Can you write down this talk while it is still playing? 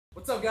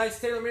What's up, guys?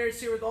 Taylor Maris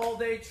here with All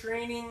Day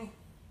Training,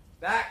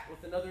 back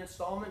with another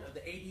installment of the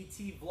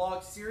ADT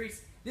vlog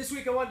series. This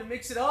week I wanted to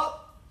mix it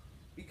up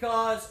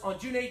because on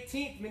June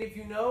 18th, many of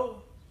you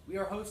know, we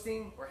are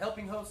hosting or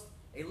helping host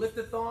a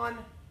lift-a-thon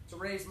to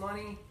raise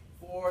money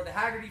for the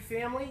Haggerty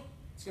family.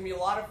 It's going to be a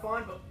lot of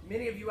fun, but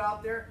many of you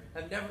out there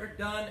have never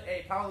done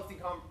a powerlifting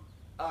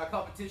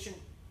competition.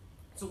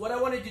 So what I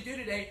wanted to do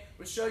today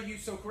was show you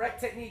some correct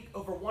technique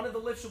over one of the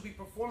lifts you'll be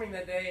performing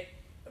that day.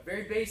 A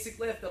very basic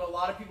lift that a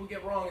lot of people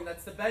get wrong, and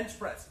that's the bench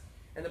press.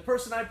 And the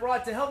person I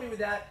brought to help me with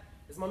that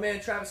is my man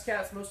Travis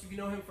Katz. Most of you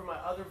know him from my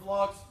other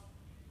vlogs.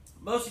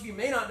 Most of you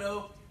may not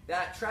know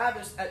that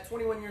Travis, at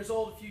 21 years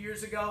old, a few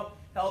years ago,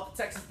 held the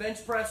Texas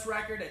bench press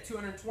record at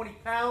 220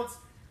 pounds.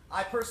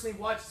 I personally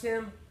watched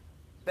him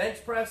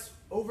bench press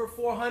over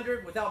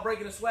 400 without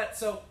breaking a sweat.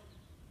 So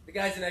the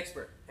guy's an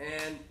expert,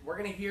 and we're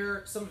going to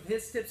hear some of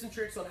his tips and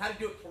tricks on how to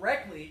do it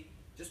correctly.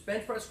 Just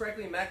bench press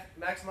correctly and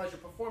maximize your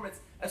performance,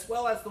 as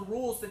well as the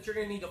rules that you're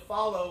going to need to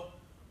follow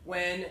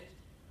when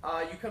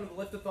you come to the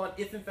lift-a-thon,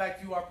 if in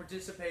fact you are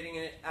participating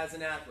in it as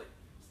an athlete.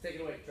 So take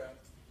it away, Travis.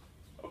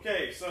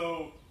 Okay,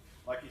 so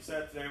like you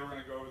said, today we're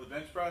going to go over the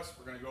bench press.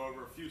 We're going to go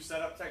over a few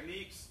setup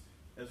techniques,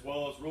 as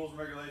well as rules and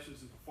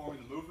regulations in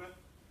performing the movement.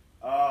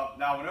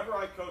 Now, whenever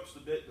I coach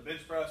the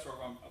bench press, or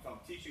if I'm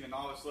teaching a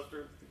novice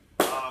lifter,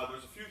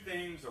 there's a few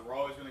things that we're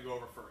always going to go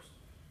over first.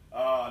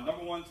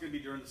 Number one is going to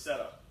be during the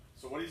setup.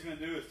 So what he's going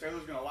to do is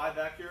Taylor's going to lie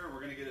back here, and we're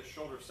going to get his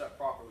shoulders set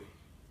properly.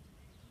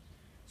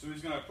 So he's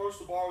going to approach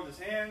the bar with his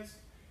hands.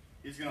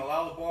 He's going to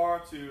allow the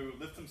bar to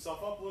lift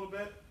himself up a little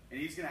bit, and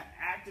he's going to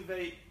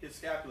activate his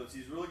scapulas.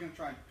 He's really going to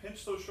try and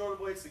pinch those shoulder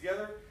blades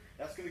together.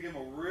 That's going to give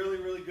him a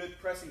really, really good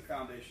pressing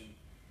foundation.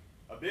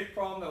 A big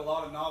problem that a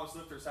lot of novice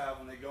lifters have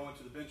when they go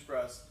into the bench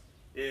press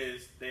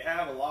is they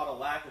have a lot of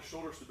lack of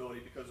shoulder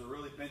stability because they're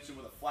really benching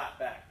with a flat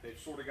back. They've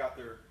sort of got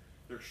their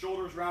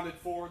shoulders rounded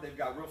forward, they've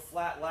got real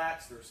flat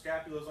lats, their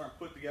scapulas aren't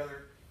put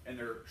together, and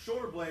their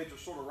shoulder blades are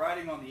sort of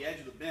riding on the edge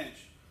of the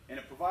bench, and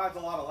it provides a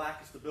lot of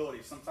lack of stability.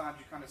 Sometimes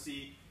you kind of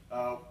see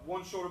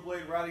one shoulder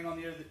blade riding on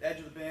the edge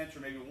of the bench, or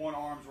maybe one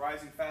arm's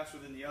rising faster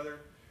than the other.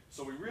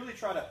 So we really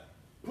try to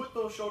put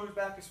those shoulders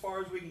back as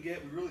far as we can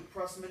get. We really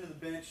press them into the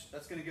bench.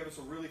 That's going to give us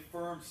a really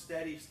firm,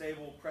 steady,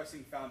 stable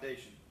pressing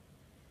foundation.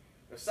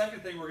 The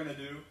second thing we're going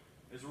to do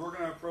is we're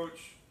going to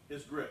approach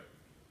his grip.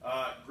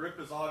 Grip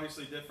is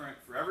obviously different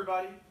for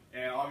everybody,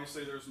 and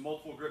obviously there's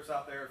multiple grips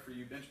out there for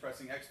you bench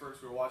pressing experts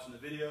who are watching the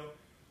video.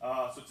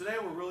 So today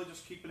we're really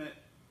just keeping it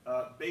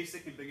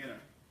basic and beginner.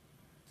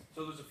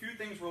 So there's a few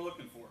things we're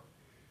looking for.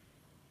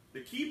 The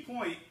key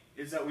point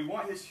is that we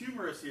want his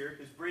humerus here,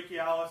 his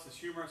brachialis, his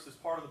humerus is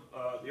part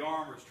of the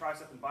arm, where his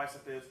tricep and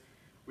bicep is.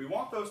 We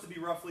want those to be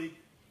roughly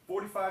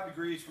 45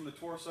 degrees from the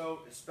torso,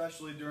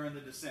 especially during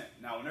the descent.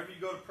 Now, whenever you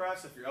go to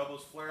press, if your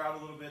elbows flare out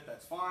a little bit,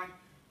 that's fine.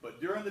 But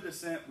during the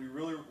descent,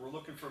 we're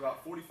looking for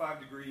about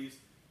 45 degrees.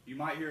 You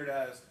might hear it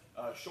as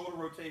shoulder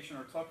rotation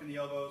or tuck in the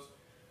elbows.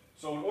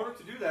 So in order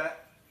to do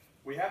that,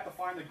 we have to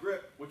find the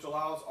grip which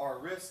allows our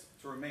wrist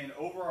to remain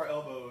over our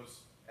elbows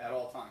at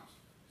all times.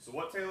 So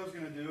what Taylor's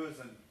going to do is,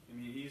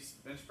 he's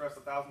bench pressed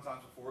 1,000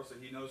 times before, so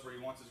he knows where he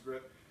wants his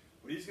grip.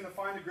 But he's going to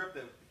find a grip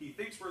that he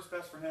thinks works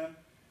best for him,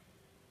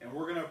 and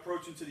we're going to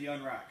approach into the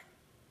unrack.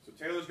 So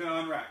Taylor's going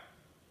to unrack.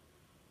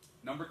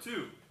 Number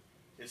two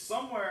is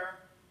somewhere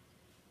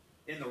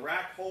in the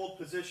rack hold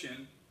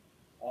position,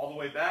 all the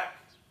way back,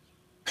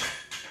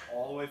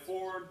 all the way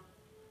forward.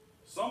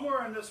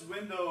 Somewhere in this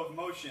window of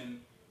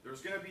motion,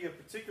 there's going to be a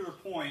particular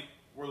point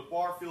where the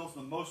bar feels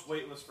the most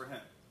weightless for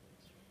him.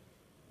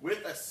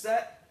 With a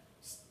set,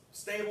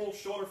 stable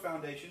shoulder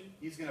foundation,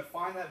 he's going to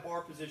find that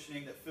bar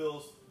positioning that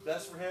feels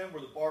best for him,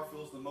 where the bar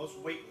feels the most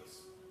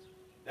weightless.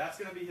 That's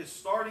going to be his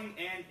starting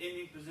and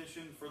ending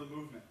position for the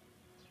movement.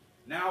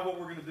 Now what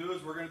we're going to do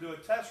is we're going to do a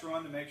test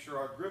run to make sure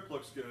our grip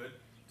looks good,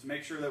 to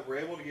make sure that we're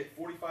able to get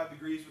 45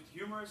 degrees with the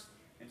humerus,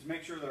 and to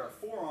make sure that our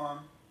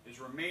forearm is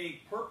remaining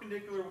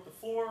perpendicular with the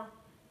floor,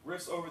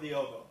 wrists over the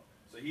elbow.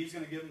 So he's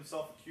going to give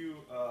himself a few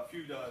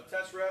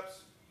test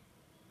reps.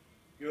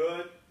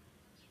 Good.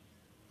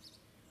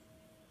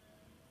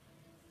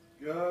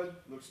 Good.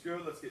 Looks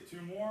good. Let's get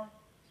two more.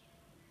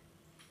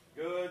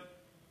 Good.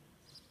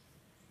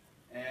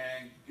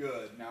 And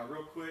good. Now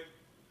real quick,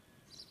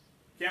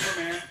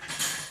 cameraman.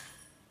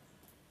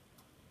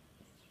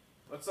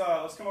 Let's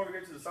come over here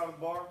to the side of the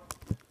bar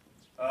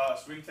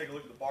so we can take a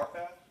look at the bar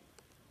path.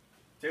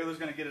 Taylor's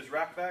going to get his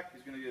rack back.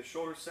 He's going to get his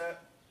shoulders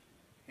set,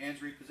 hands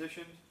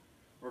repositioned.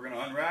 We're going to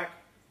unrack.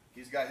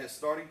 He's got his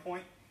starting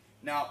point.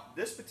 Now,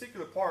 this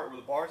particular part where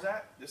the bar's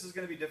at, this is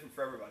going to be different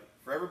for everybody.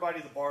 For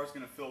everybody, the bar is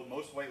going to feel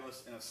most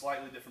weightless in a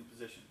slightly different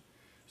position.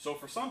 So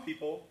for some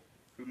people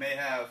who may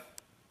have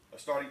a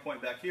starting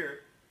point back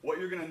here, what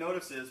you're going to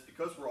notice is,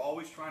 because we're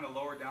always trying to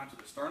lower down to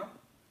the sternum,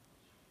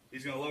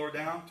 he's going to lower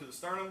down to the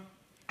sternum.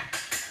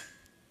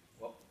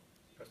 Well,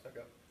 press back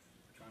up.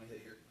 I'm trying to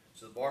hit here.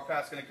 So the bar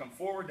path's going to come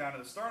forward down to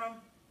the sternum.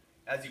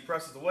 As he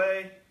presses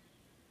away,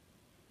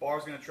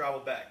 bar's going to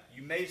travel back.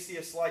 You may see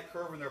a slight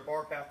curve in their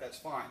bar path, that's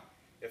fine.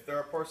 If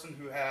they're a person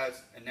who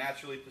has a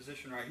naturally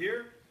positioned right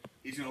here,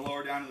 He's going to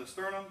lower down to the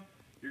sternum.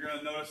 You're going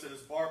to notice that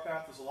his bar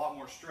path is a lot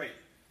more straight.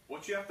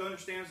 What you have to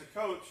understand as a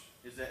coach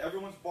is that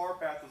everyone's bar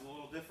path is a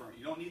little different.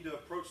 You don't need to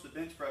approach the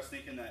bench press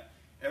thinking that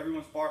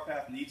everyone's bar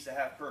path needs to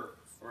have curve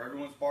or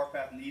everyone's bar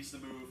path needs to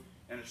move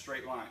in a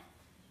straight line.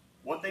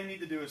 What they need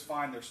to do is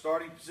find their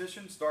starting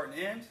position, start and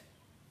end.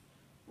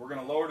 We're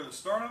going to lower to the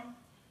sternum.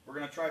 We're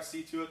going to try to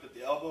see to it that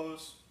the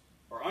elbows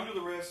are under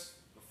the wrists,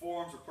 the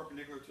forearms are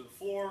perpendicular to the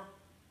floor,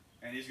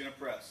 and he's going to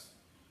press.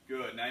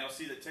 Good. Now you'll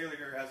see that Taylor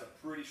here has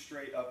a pretty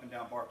straight up and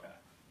down bar path.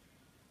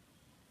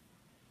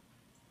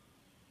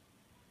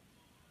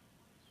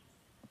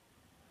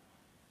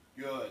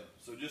 Good.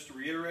 So just to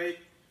reiterate,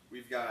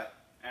 we've got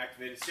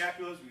activated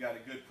scapulas, we've got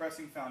a good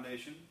pressing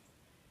foundation.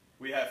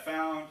 We have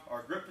found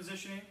our grip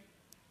positioning.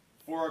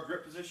 For our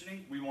grip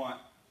positioning, we want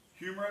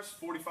humerus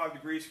 45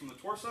 degrees from the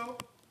torso.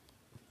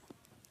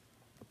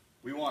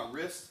 We want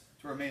wrist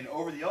to remain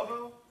over the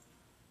elbow,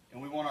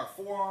 and we want our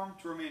forearm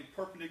to remain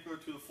perpendicular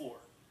to the floor.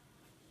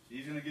 So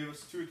he's going to give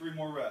us 2 or 3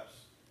 more reps.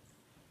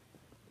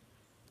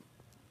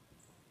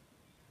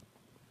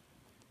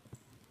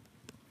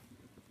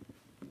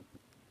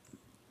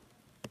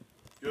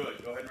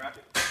 Good. Go ahead and rack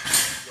it.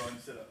 Go ahead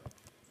and sit up.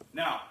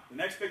 Now, the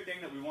next big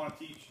thing that we want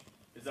to teach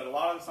is that a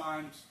lot of the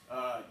times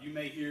you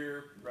may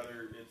hear,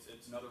 whether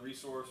it's another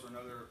resource or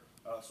another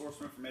source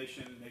of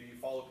information, maybe you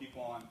follow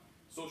people on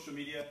social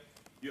media,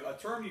 a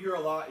term you hear a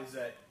lot is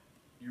that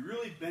you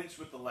really bench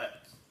with the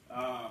legs.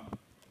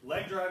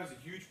 Leg drive is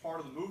a huge part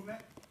of the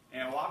movement,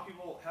 and a lot of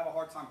people have a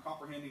hard time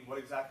comprehending what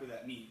exactly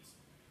that means.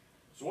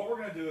 So what we're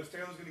going to do is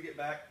Taylor's going to get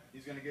back,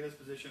 he's going to get his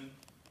position,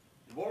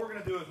 and what we're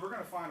going to do is we're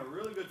going to find a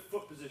really good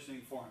foot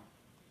positioning for him.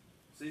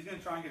 So he's going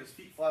to try and get his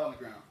feet flat on the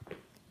ground.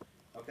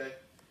 Okay?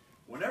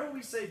 Whenever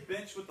we say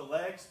bench with the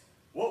legs,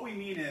 what we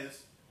mean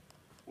is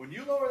when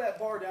you lower that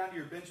bar down to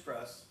your bench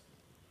press,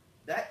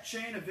 that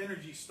chain of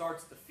energy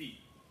starts at the feet.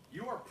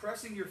 You are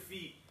pressing your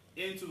feet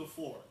into the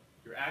floor.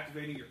 You're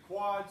activating your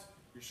quads,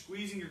 you're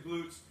squeezing your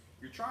glutes,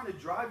 you're trying to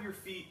drive your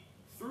feet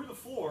through the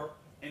floor,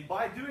 and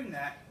by doing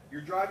that,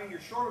 you're driving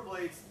your shoulder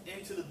blades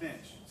into the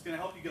bench. It's going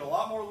to help you get a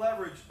lot more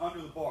leverage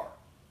under the bar.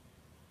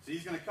 So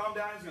he's going to come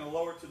down, he's going to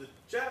lower to the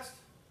chest,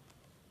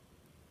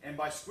 and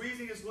by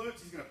squeezing his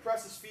glutes, he's going to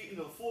press his feet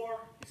into the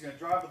floor, he's going to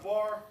drive the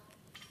bar.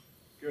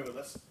 Good,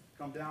 let's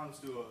come down, let's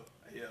do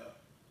a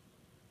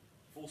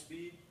full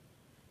speed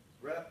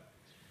rep.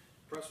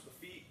 Press with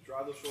the feet,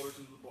 drive those shoulders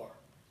into the bar.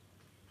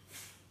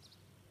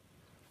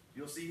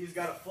 You'll see he's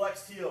got a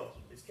flexed heel,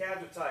 his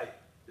calves are tight,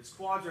 his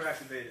quads are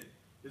activated,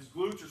 his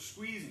glutes are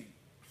squeezing.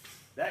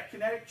 That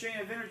kinetic chain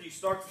of energy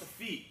starts at the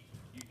feet.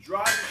 You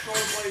drive your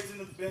shoulder blades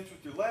into the bench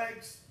with your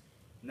legs,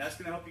 and that's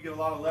going to help you get a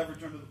lot of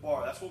leverage under the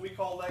bar. That's what we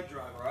call leg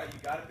drive, all right? You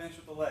got to bench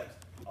with the legs.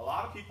 A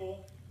lot of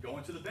people go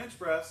into the bench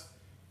press.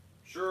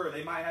 Sure,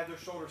 they might have their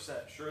shoulder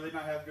set. Sure, they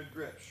might have good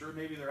grip. Sure,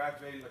 maybe they're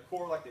activating their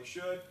core like they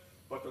should,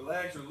 but their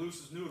legs are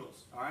loose as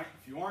noodles, all right?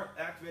 If you aren't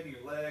activating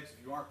your legs,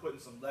 if you aren't putting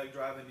some leg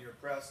drive into your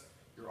press,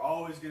 you're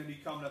always going to be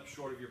coming up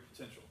short of your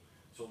potential.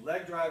 So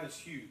leg drive is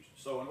huge.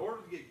 So in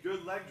order to get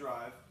good leg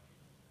drive,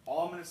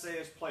 all I'm going to say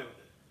is play with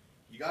it.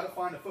 You got to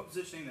find a foot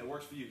positioning that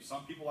works for you.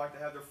 Some people like to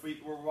have their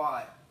feet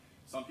wide.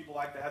 Some people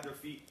like to have their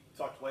feet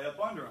tucked way up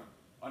under them,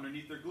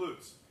 underneath their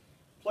glutes.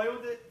 Play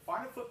with it.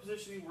 Find a foot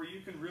positioning where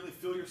you can really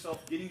feel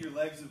yourself getting your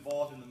legs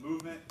involved in the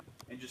movement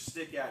and just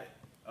stick at it.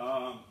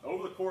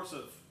 Over the course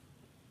of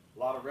a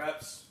lot of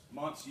reps,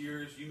 months,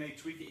 years, you may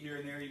tweak it here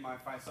and there. You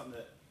might find something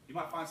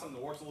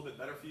that works a little bit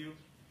better for you.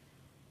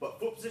 But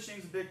foot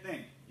positioning is a big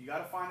thing. You got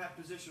to find that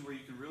position where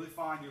you can really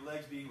find your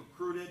legs being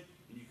recruited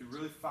and you can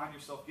really find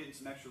yourself getting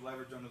some extra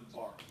leverage under the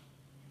bar.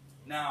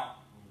 Now,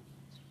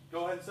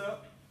 go ahead and sit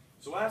up.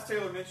 So as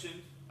Taylor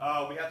mentioned,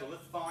 we have the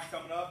lift-a-thon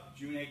coming up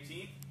June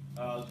 18th.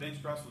 The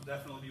bench press will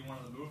definitely be one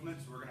of the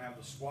movements. We're going to have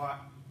the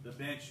squat, the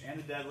bench, and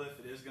the deadlift.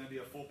 It is going to be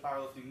a full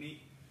powerlifting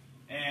meet.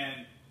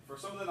 And for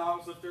some of the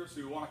novice lifters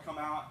who want to come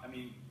out, I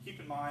mean, keep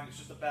in mind it's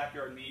just a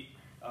backyard meet.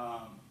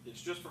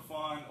 It's just for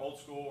fun, old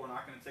school. We're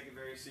not going to take it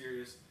very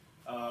serious.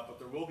 But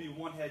there will be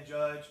one head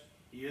judge.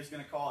 He is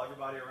going to call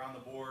everybody around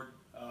the board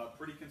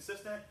pretty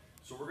consistent.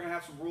 So we're going to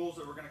have some rules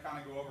that we're going to kind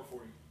of go over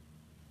for you.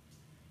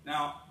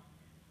 Now,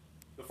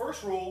 the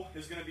first rule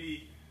is going to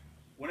be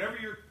whenever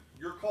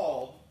you're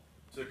called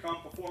to come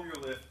perform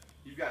your lift,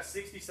 you've got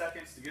 60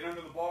 seconds to get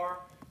under the bar,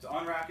 to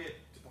unrack it,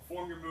 to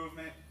perform your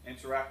movement, and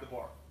to rack the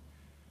bar.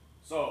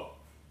 So,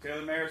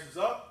 Taylor Mayers is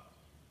up.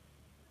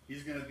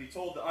 He's going to be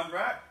told to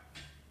unrack.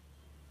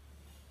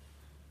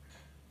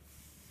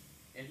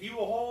 And he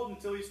will hold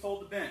until he's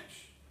told to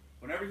bench.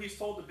 Whenever he's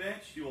told to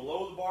bench, he will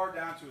lower the bar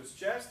down to his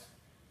chest.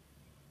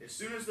 As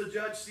soon as the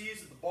judge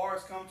sees that the bar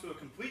has come to a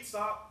complete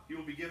stop, he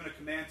will be given a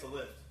command to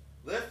lift.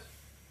 Lift.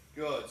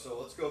 Good. So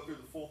let's go through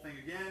the full thing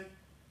again.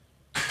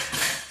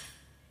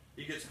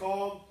 He gets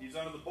called. He's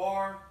under the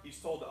bar. He's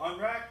told to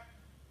unrack.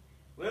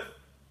 Lift.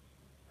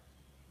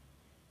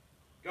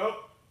 Go.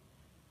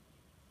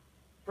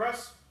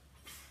 Press.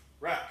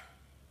 Rack.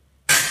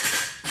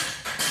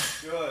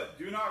 Good.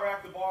 Do not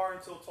rack the bar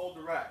until told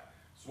to rack.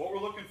 So what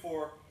we're looking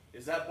for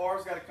is that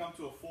bar's got to come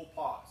to a full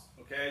pause.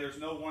 Okay, there's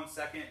no 1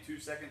 second, 2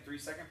 second, 3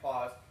 second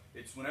pause.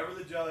 It's whenever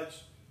the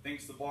judge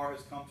thinks the bar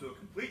has come to a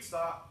complete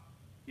stop,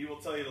 he will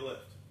tell you to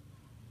lift.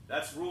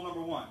 That's rule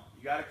number 1.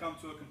 You got to come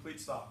to a complete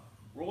stop.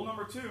 Rule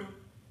number 2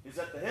 is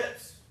that the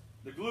hips,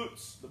 the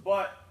glutes, the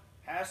butt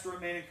has to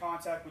remain in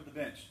contact with the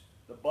bench.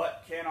 The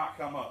butt cannot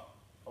come up.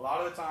 A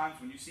lot of the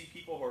times when you see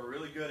people who are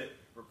really good at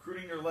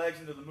recruiting their legs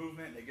into the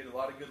movement, they get a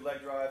lot of good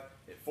leg drive,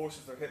 it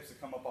forces their hips to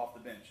come up off the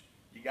bench.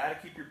 You got to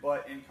keep your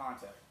butt in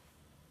contact.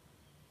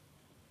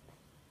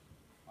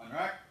 On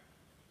rack.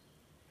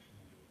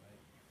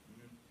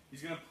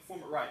 He's going to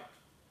perform it right.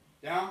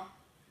 Down.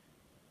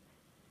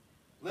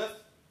 Lift.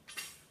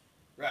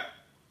 Rack.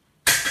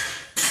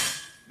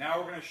 Now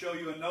we're going to show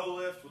you a no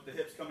lift with the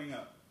hips coming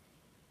up.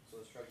 So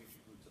let's try to get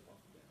your glutes up off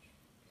the bench.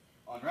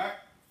 On rack.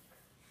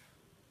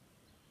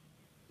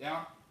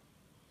 Down.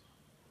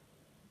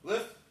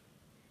 Lift.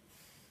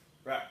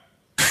 Rack.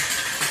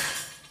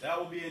 That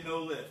will be a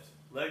no lift.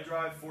 Leg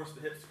drive, force the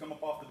hips to come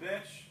up off the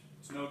bench.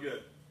 It's no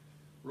good.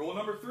 Rule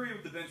number 3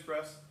 with the bench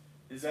press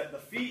is that the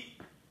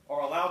feet are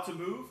allowed to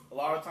move. A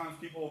lot of times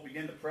people will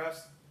begin to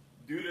press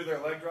due to their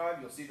leg drive.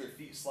 You'll see their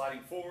feet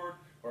sliding forward,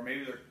 or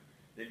maybe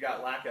they've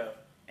got lack of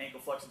ankle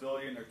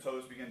flexibility and their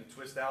toes begin to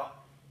twist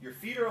out. Your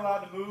feet are allowed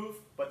to move,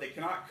 but they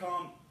cannot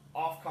come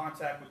off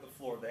contact with the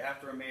floor. They have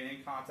to remain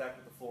in contact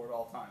with the floor at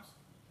all times.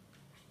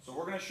 So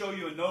we're going to show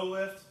you a no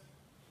lift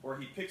where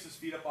he picks his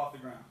feet up off the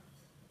ground.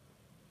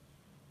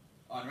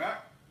 On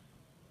rack.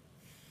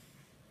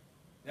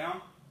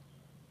 Down.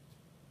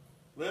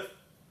 Lift.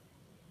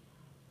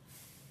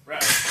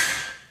 Rack.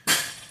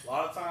 A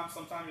lot of times,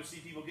 sometimes you'll see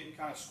people getting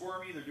kind of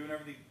squirmy. They're doing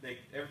everything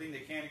they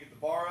can to get the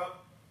bar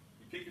up.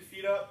 You pick your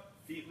feet up,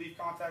 feet leave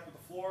contact with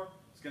the floor,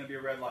 it's going to be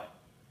a red light.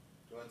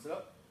 Go ahead and sit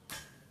up.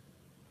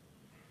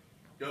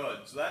 Good.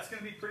 So that's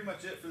going to be pretty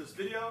much it for this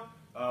video.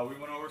 We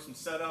went over some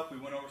setup, we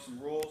went over some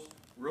rules.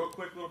 Real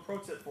quick little pro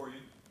tip for you.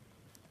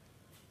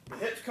 The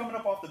hips coming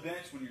up off the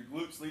bench when your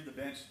glutes leave the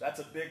bench, that's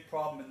a big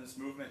problem in this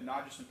movement,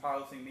 not just in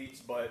powerlifting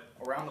meets, but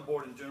around the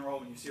board in general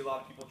when you see a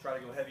lot of people try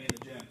to go heavy in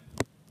the gym.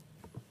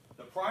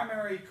 The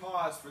primary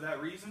cause for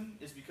that reason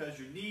is because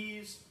your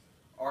knees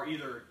are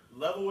either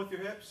level with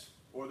your hips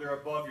or they're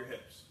above your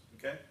hips.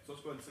 Okay? So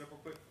let's go ahead and sit up real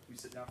quick. Let me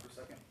sit down for a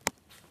second.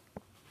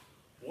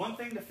 One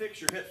thing to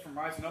fix your hips from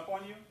rising up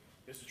on you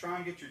is to try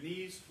and get your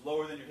knees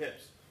lower than your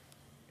hips.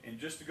 And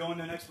just to go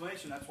into an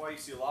explanation, that's why you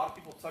see a lot of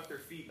people tuck their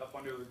feet up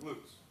under their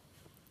glutes.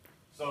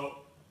 So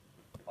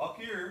up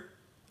here,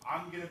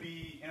 I'm going to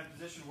be in a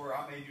position where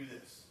I may do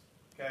this,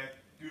 okay,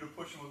 due to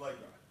pushing with leg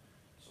drive.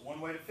 So one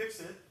way to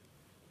fix it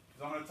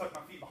is I'm going to tuck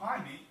my feet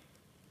behind me,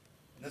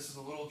 and this is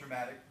a little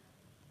dramatic,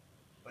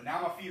 but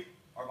now my feet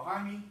are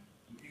behind me.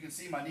 You can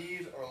see my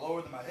knees are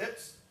lower than my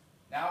hips.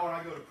 Now when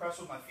I go to press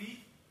with my feet,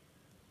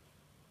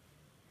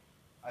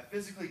 I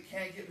physically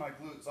can't get my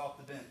glutes off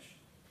the bench.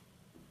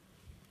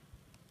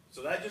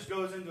 So that just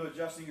goes into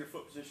adjusting your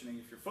foot positioning.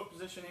 If your foot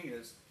positioning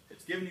is,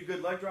 it's giving you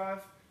good leg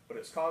drive, but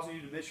it's causing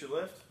you to miss your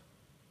lift,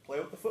 play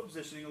with the foot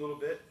positioning a little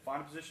bit.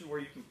 Find a position where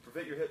you can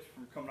prevent your hips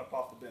from coming up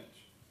off the bench.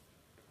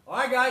 All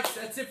right, guys,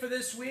 that's it for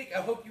this week. I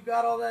hope you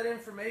got all that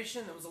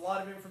information. There was a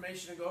lot of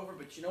information to go over,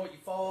 but you know what? You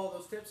follow all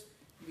those tips,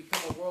 you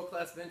become a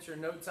world-class bencher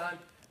in no time.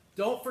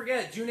 Don't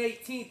forget, June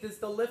 18th is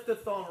the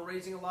Lift-a-thon. We're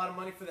raising a lot of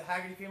money for the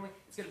Haggerty family.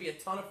 It's going to be a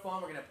ton of fun.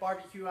 We're going to have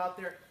barbecue out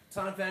there, a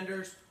ton of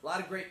vendors, a lot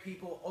of great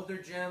people, other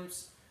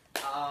gyms.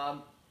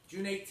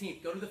 June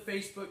 18th. Go to the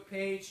Facebook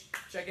page,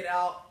 check it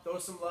out, throw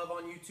some love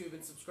on YouTube,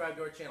 and subscribe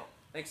to our channel.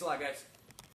 Thanks a lot, guys.